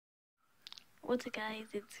What's up guys,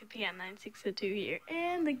 it's CPN9602 here,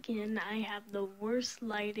 and again I have the worst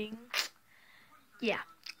lighting. Yeah,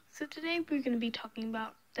 so today we're going to be talking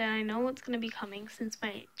about that I know what's going to be coming since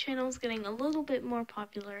my channel is getting a little bit more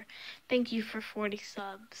popular. Thank you for 40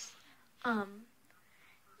 subs.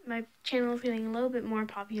 My channel is getting a little bit more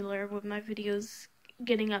popular with my videos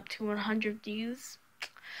getting up to 100 views.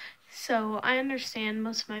 So I understand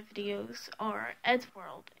most of my videos are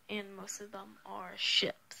Eddsworld and most of them are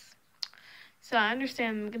ships. So I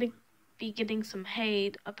understand I'm going to be getting some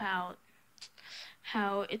hate about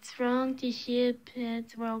how it's wrong to ship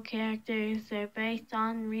Eddsworld characters. They're based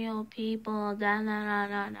on real people,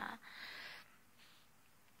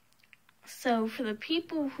 So for the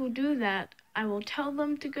people who do that, I will tell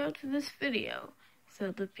them to go to this video.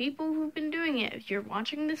 So the people who've been doing it, if you're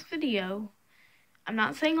watching this video, I'm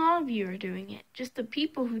not saying all of you are doing it, just the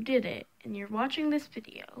people who did it, and you're watching this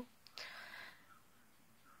video,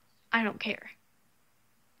 I don't care.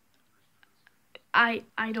 I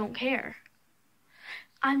don't care.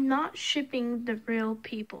 I'm not shipping the real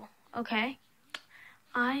people, okay?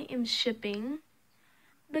 I am shipping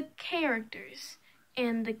the characters,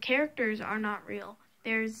 and the characters are not real.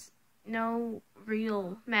 There's no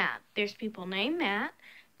real Matt. There's people named Matt.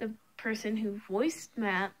 The person who voiced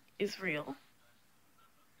Matt is real.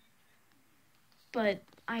 But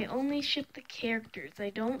I only ship the characters. I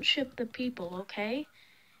don't ship the people, okay?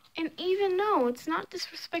 And even though it's not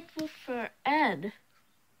disrespectful for Ed,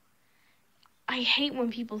 I hate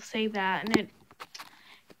when people say that,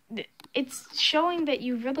 and it's showing that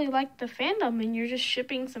you really like the fandom and you're just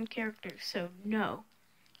shipping some characters. So no,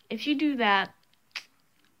 if you do that,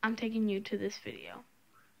 I'm taking you to this video.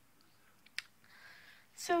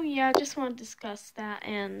 So yeah, I just want to discuss that,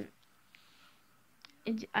 and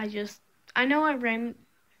I know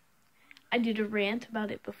I did a rant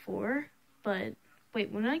about it before, but wait,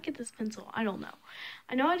 when did I get this pencil? I don't know.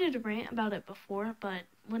 I know I did a rant about it before, but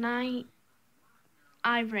when I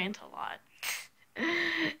rant a lot.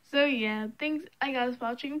 So yeah, thanks I guys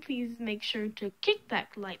watching. Please make sure to kick that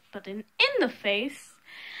like button in the face,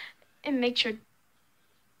 and make sure,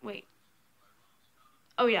 wait.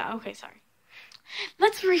 Oh yeah, okay, sorry.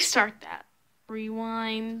 Let's restart that.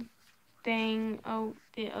 Rewind thing.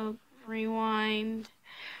 Rewind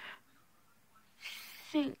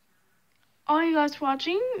thing. All you guys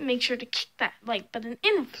watching, make sure to kick that like button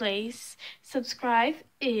in place. Subscribe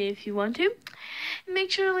if you want to. And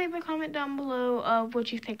make sure to leave a comment down below of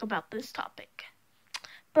what you think about this topic.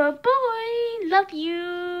 Bye-bye. Love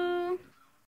you.